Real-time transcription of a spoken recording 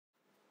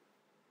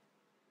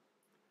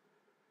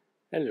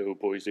Hello,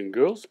 boys and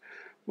girls.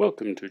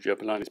 Welcome to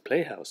Jabulani's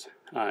Playhouse.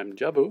 I'm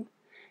Jabu.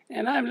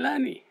 And I'm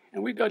Lani.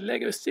 And we got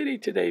Lego City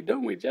today,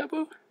 don't we,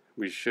 Jabu?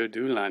 We sure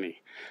do,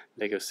 Lani.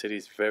 Lego City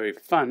is very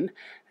fun.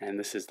 And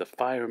this is the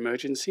fire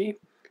emergency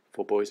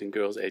for boys and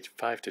girls aged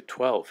 5 to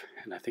 12.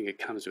 And I think it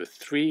comes with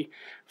 3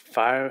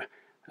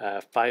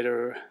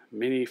 firefighter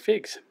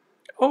minifigs.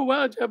 Oh,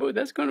 wow, Jabu,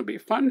 that's going to be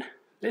fun.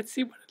 Let's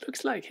see what it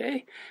looks like,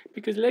 hey?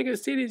 Because Lego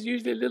City is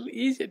usually a little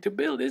easier to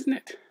build, isn't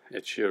it?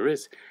 It sure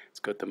is.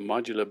 It's got the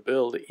modular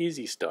build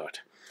easy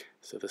start.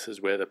 So this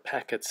is where the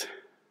packets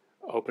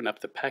open up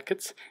the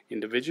packets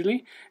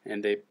individually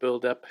and they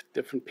build up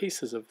different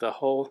pieces of the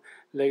whole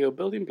Lego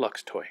building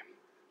blocks toy.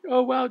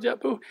 Oh wow,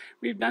 Jabu,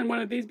 we've done one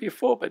of these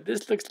before, but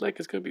this looks like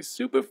it's going to be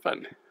super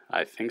fun.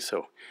 I think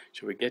so.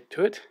 Should we get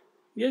to it?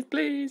 Yes,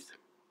 please.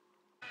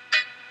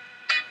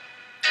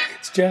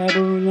 It's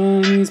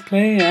Jabulani's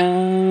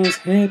Playhouse,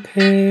 hip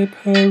hip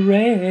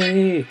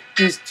hooray!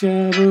 It's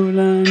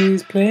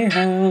Jabulani's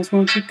Playhouse,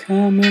 won't you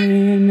come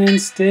in and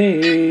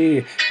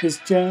stay? It's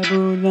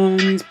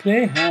Jabulani's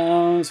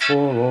Playhouse for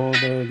all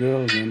the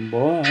girls and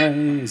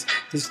boys.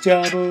 It's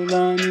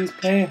Jabulani's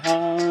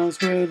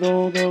Playhouse with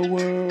all the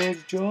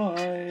world's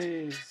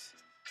joys.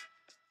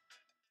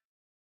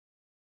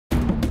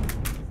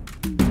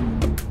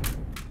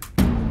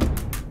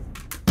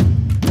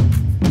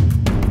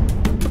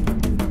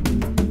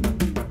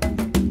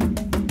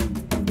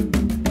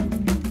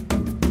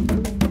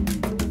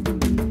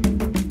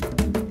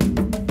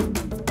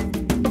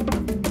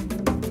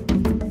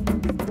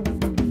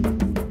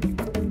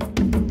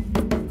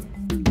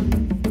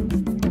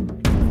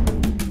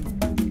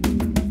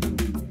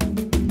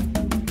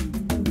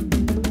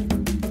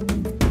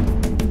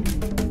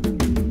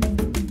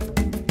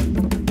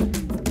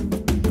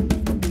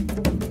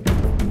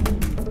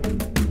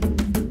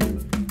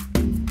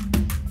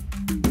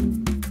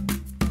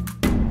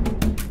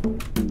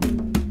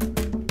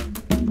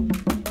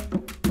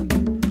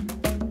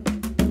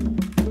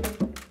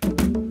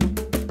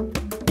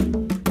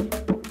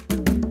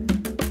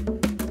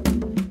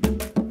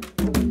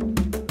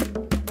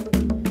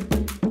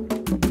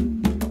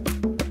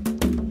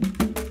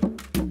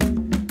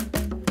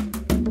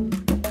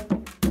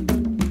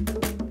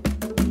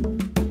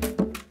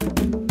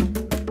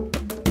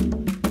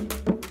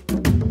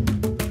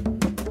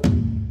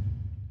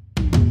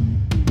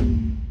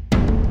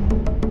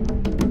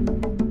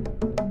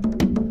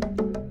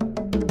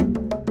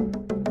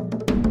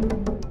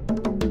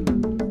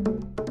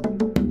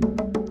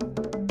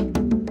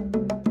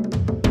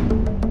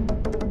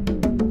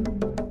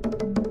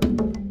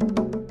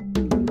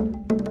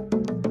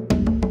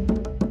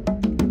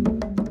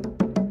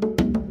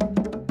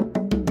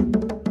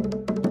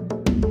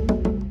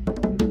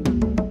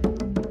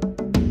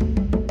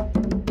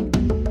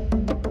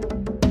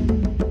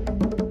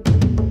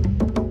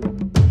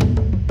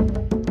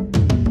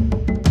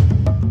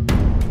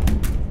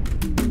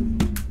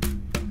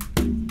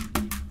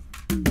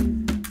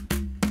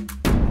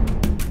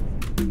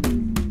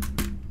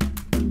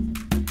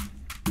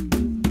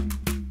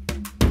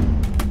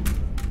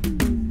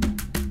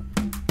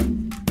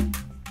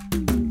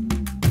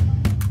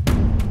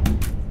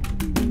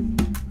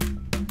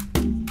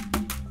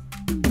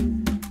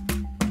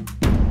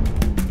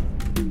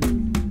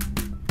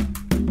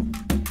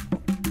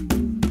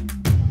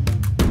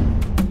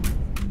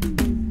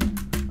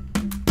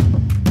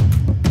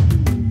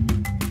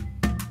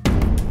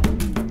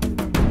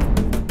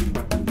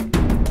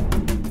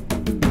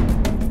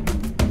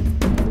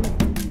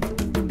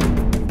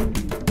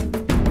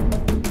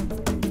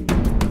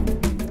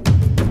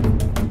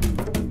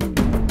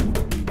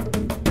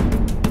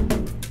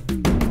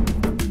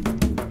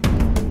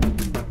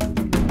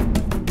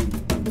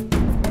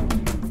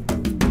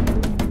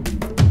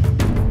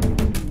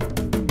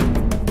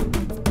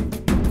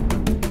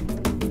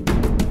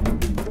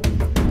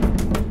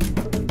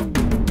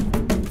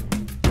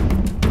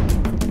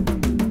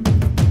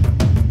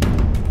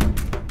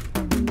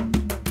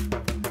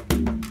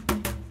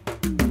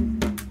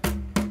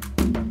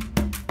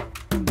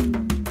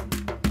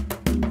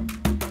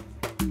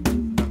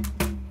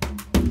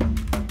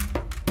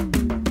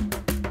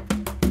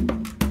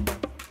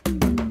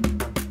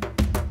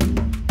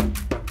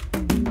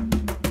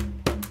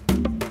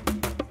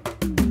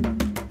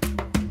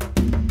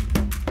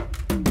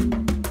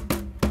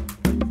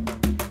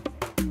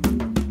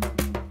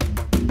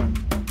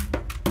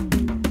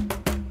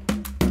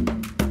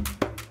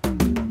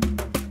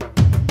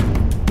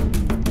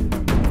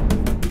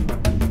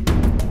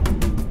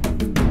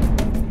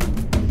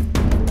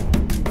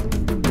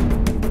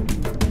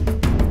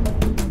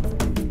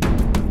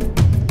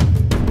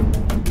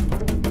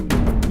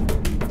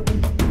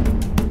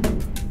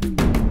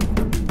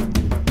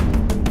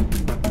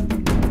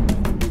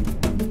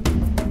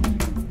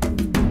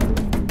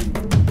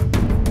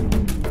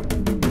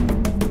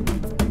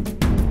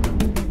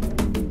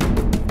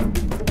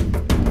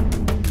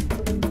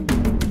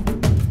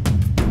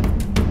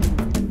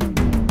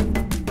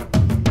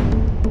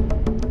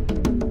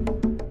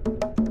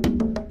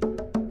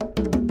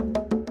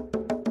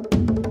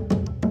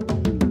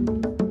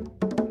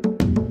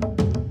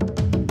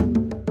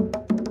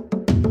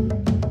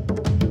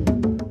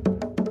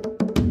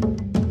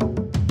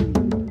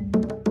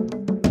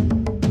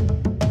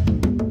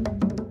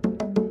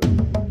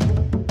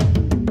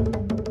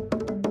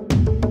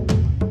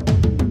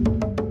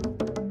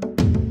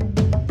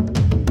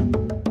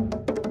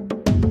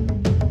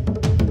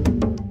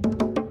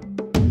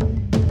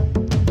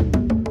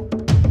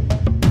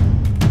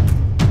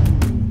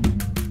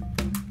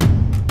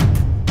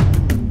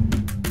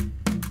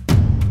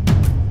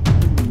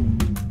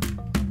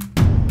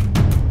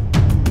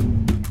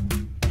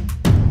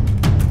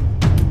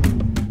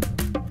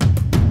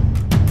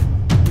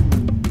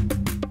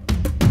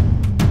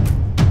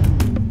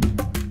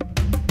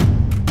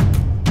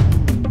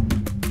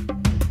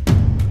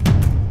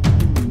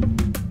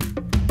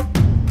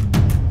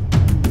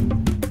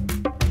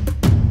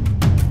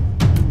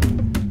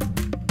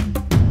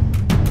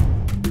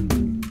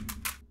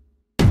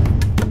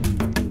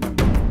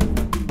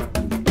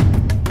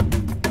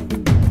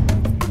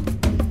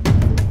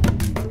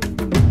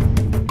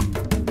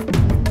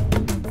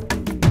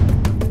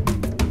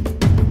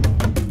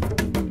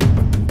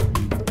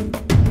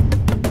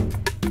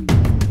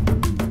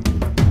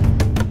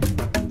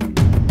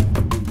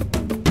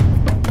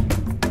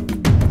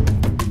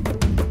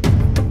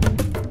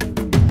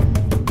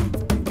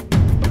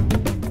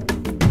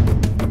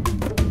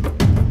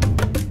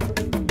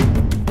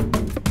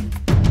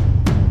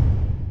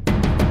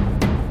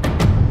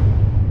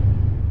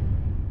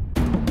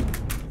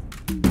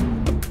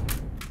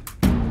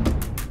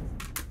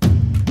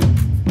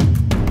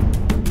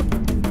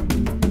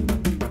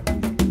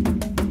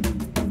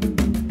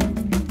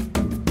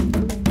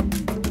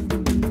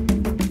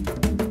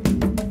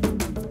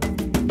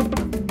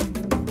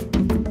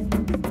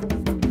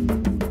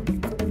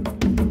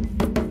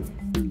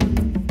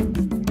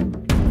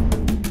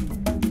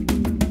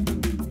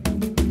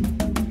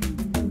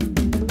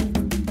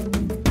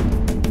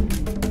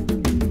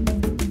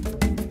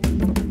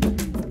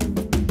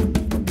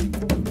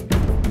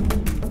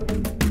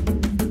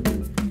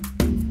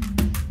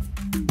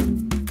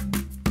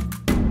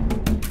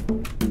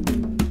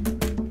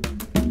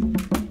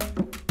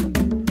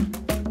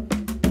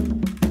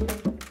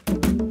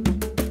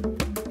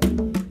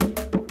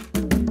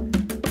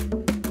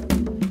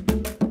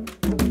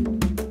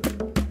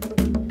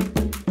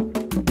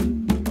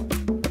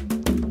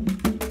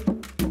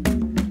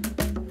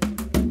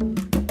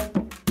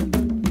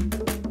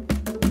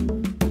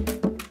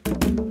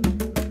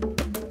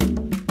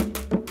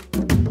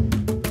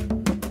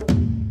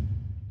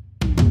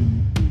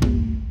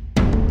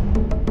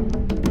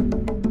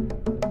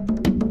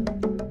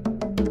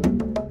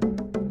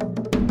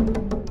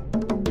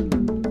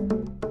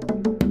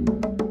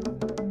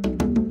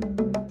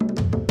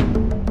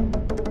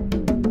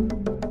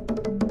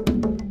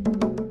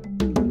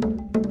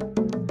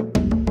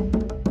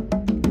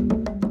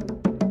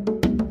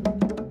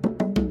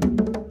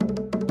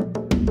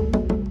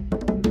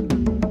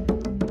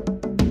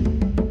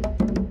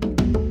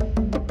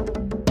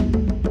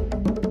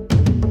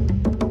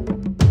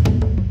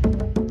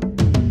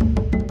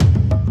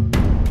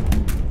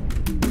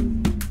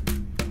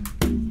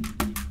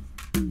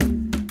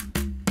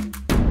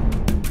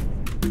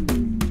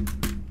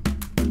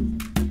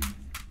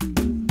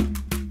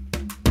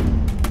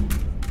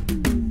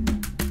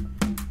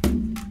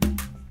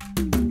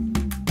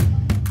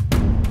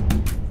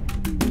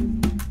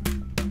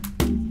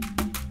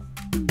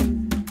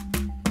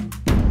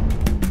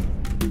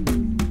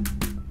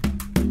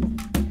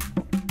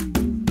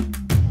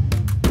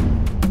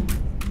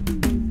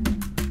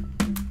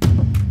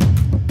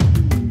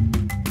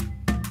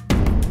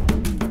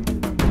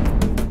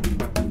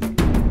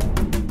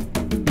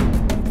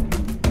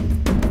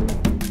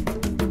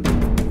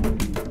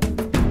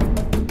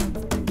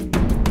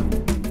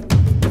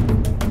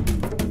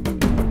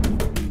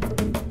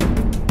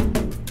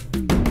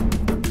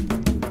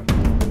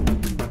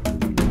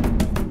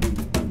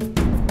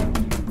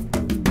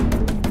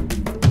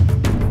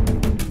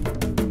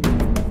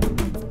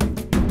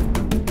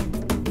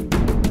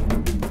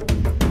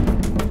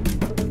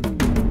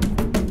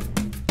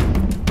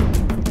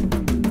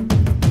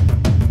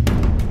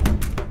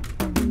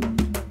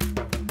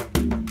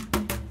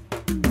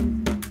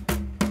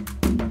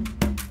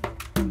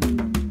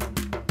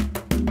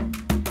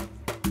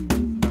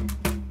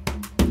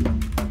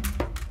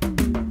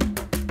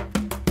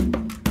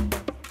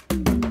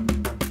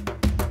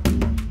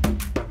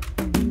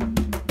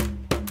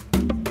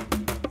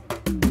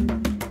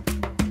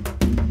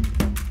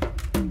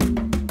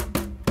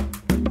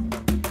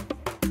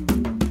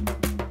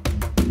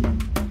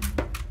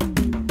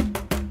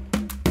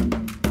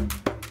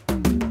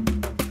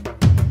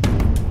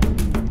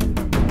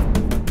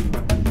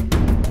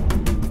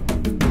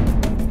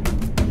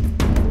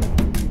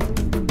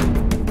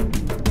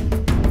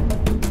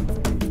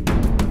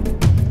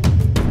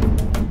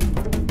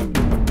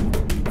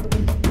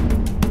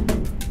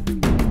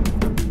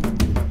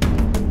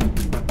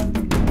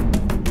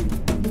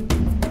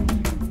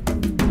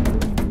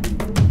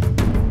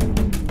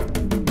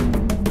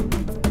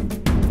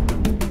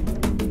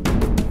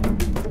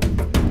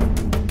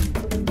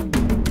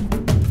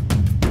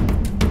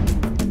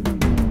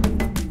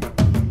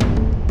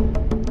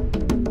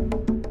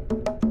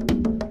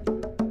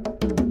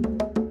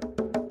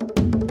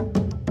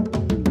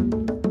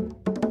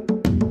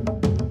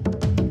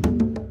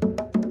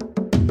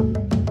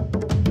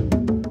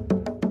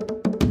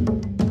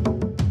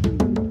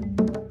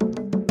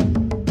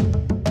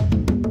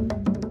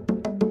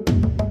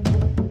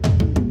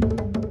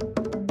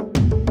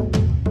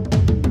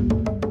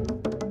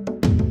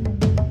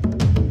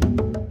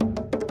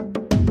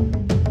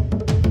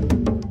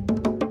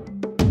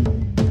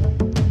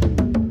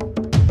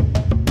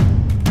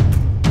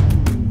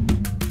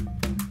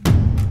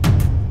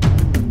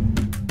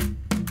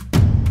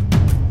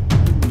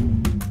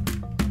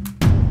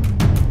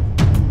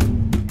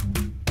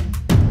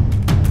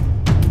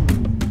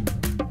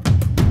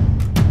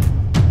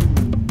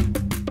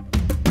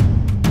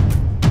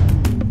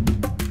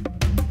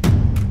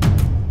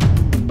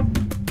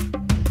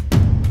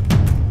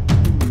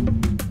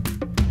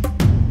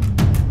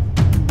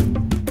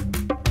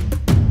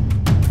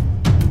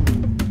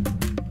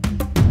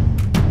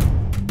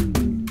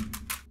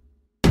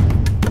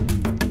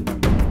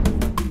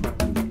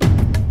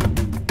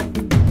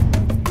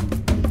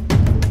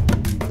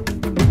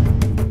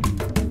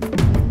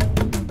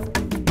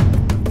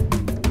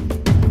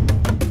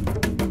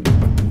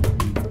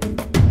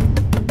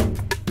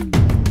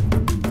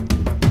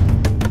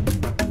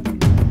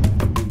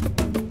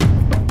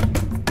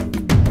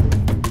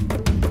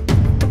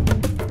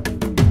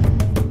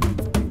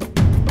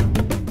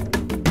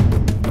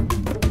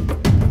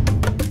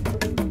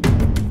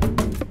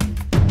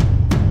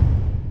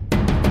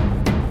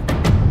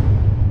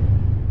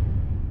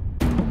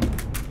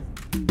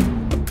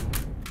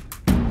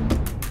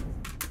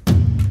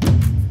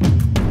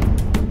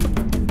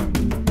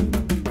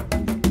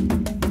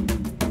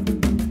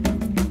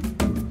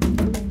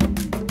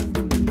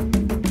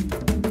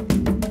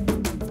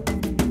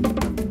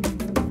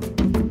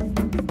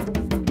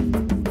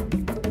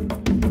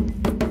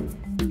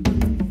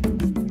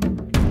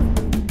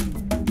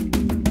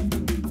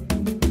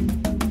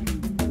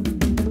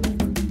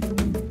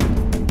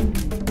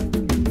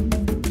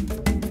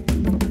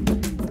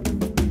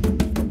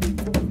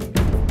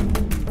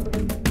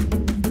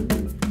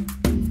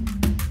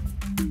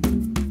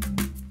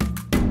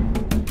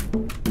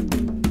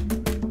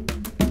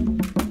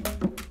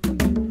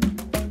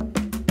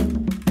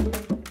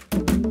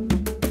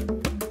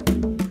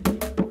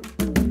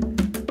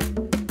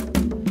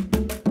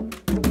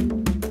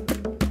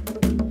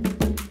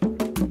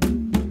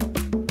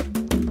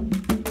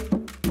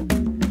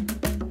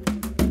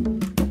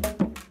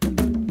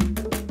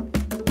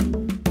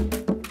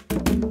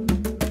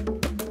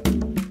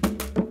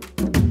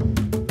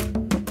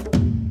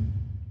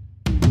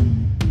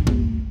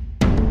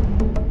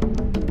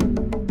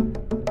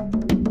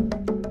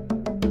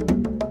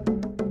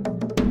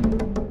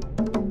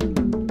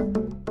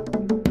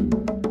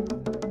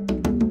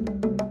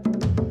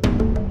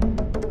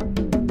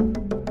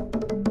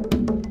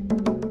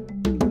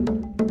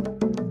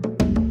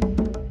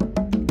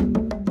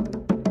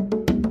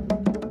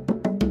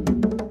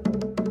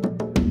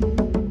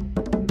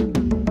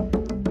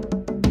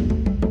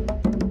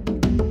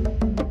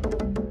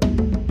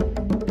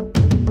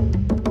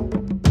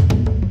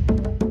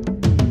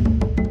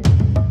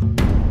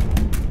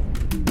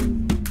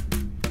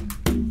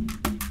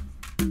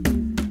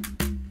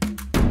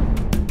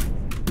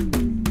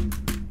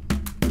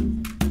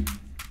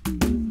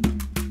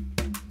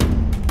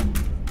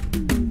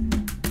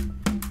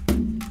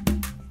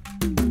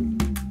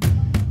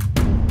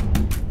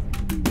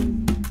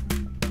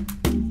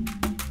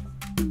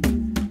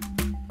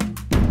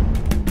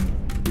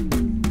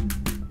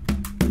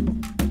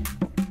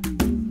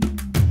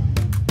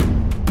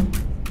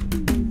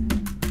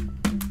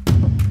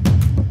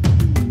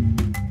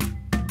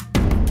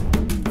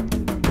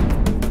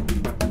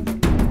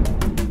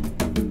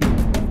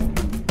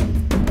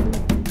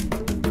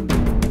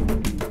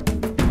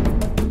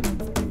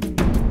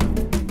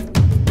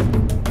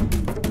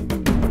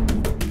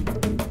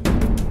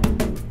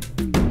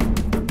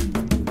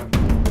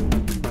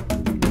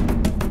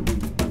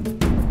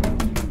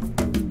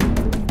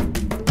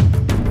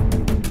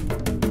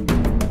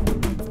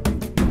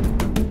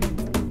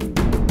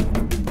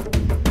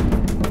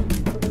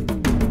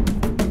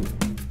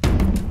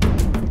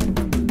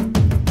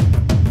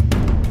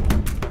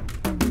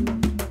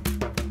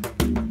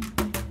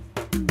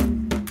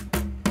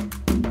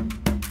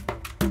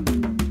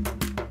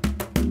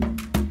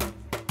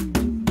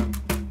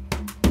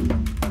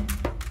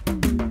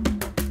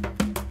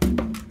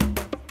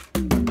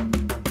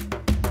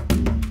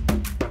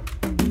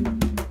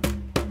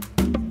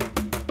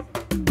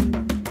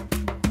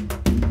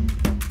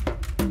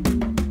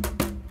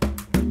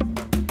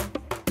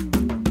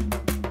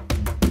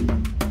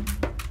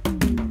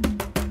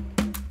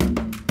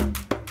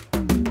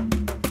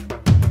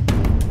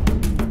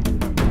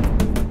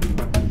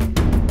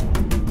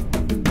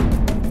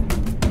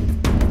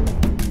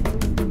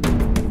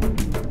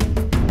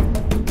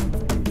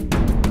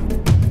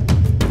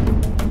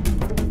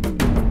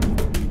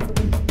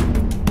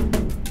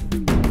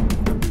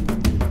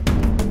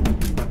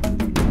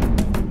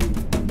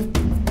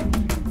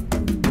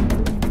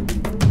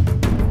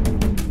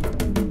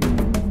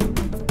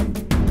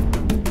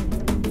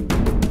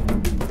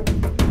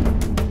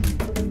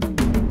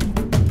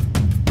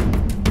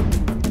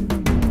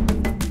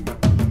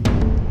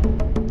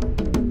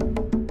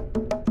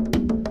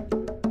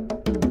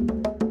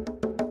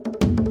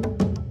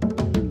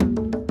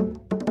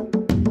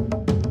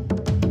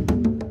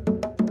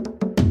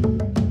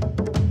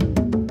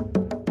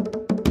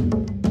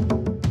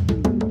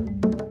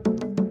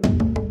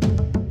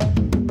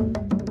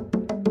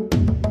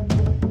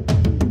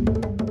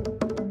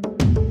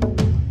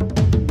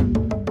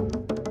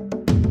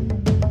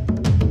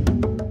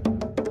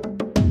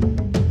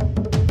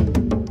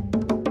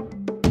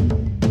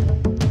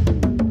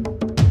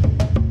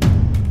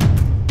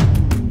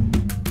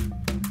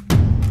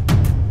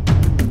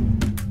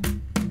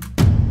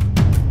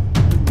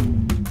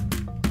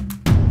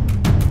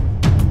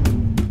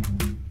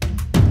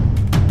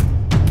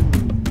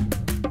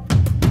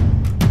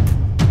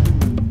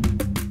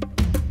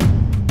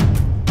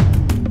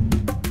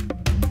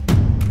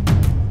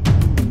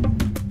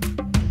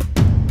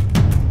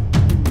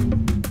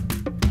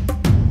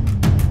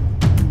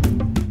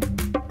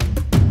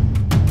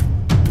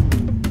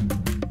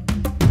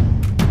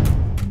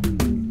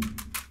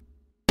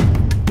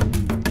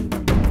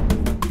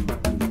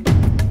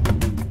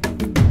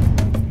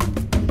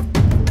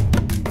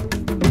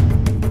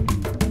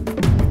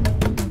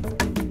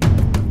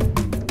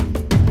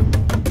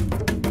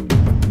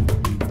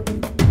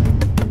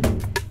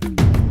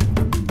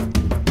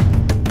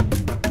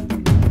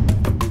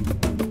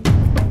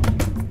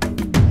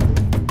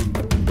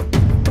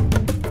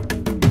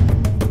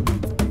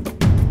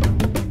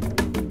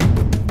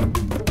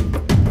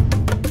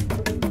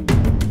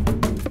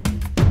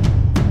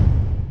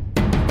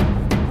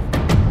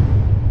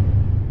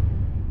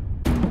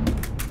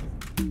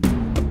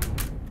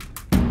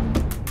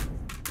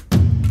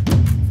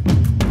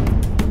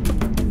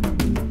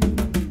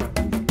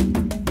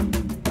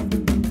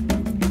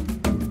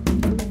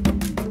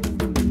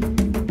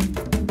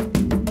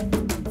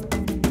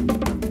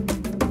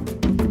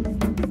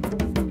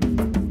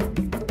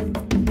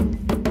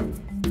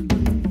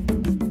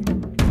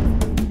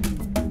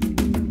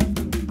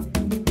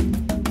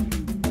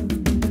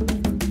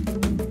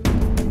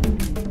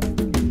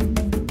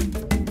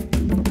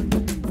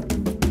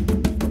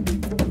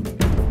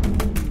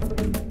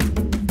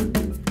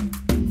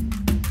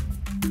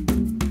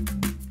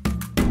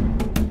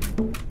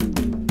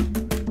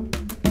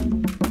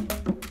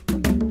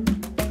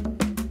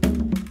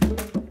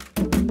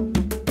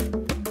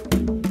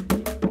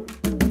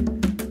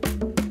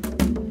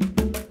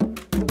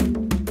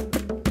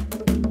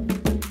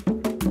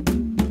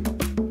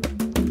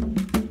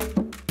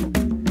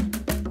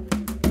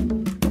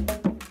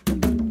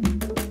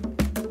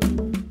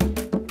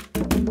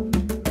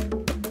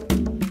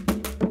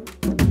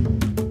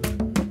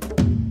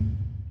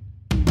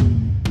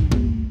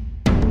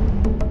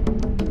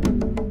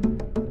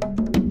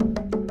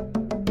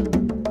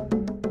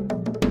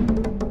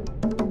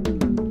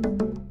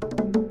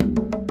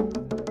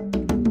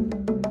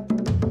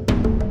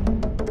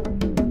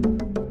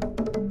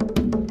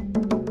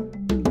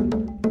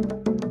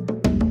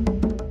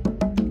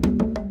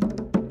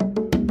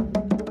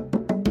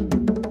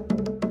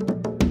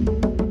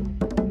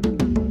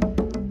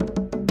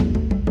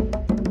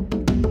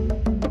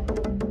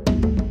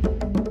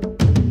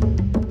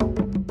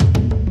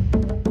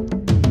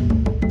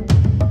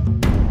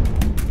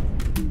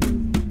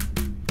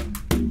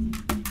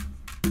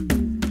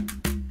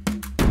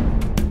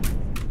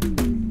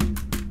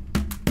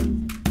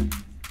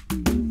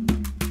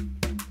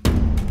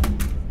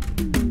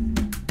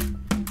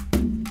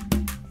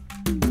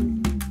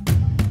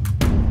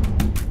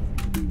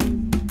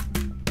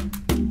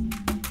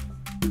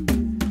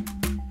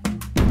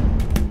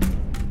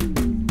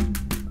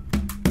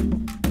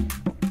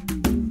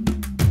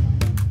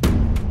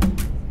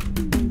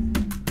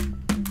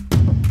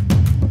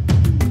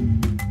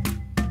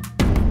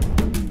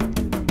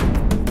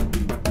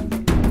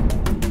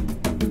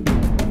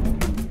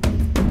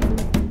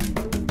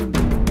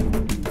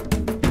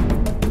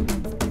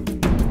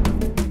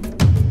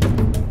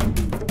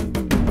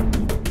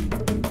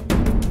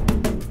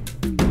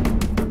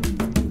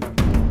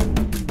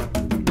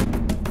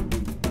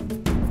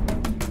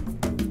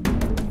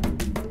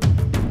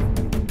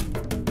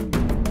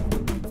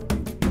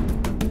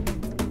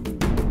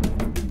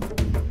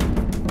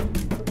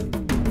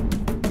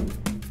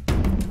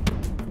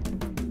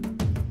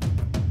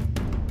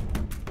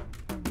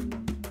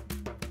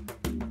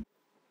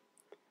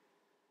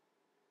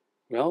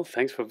 Well,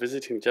 thanks for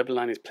visiting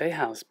Jabulani's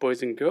Playhouse,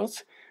 boys and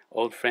girls,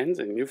 old friends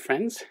and new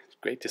friends. It's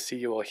great to see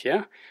you all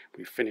here.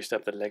 We finished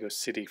up the Lego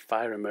City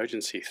Fire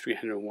Emergency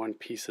 301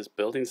 pieces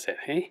building set,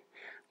 hey?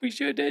 We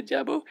sure did,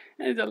 Jabu,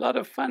 and it's a lot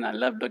of fun. I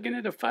love looking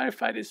at the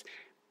firefighters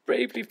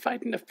bravely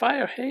fighting the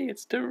fire. Hey,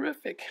 it's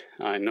terrific.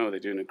 I know they're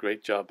doing a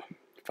great job.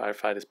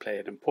 Firefighters play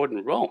an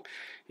important role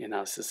in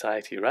our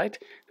society, right?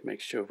 To make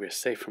sure we're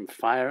safe from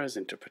fires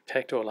and to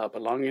protect all our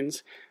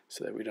belongings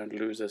so that we don't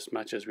lose as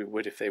much as we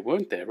would if they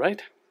weren't there,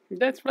 right?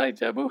 That's right,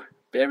 Jabu.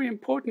 Very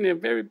important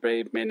and very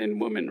brave men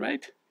and women,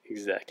 right?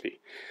 Exactly.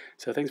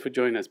 So thanks for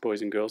joining us,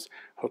 boys and girls.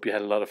 Hope you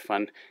had a lot of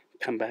fun.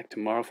 Come back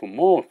tomorrow for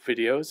more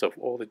videos of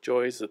all the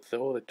joys of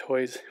all the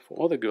toys for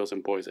all the girls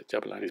and boys at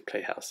Jabulani's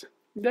Playhouse.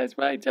 That's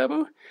right,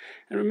 Jabu.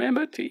 And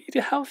remember to eat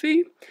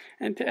healthy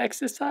and to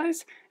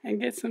exercise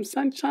and get some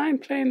sunshine,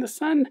 play in the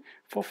sun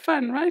for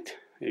fun, right?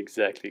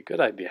 Exactly.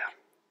 Good idea.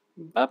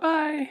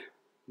 Bye-bye.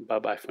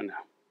 Bye-bye for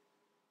now.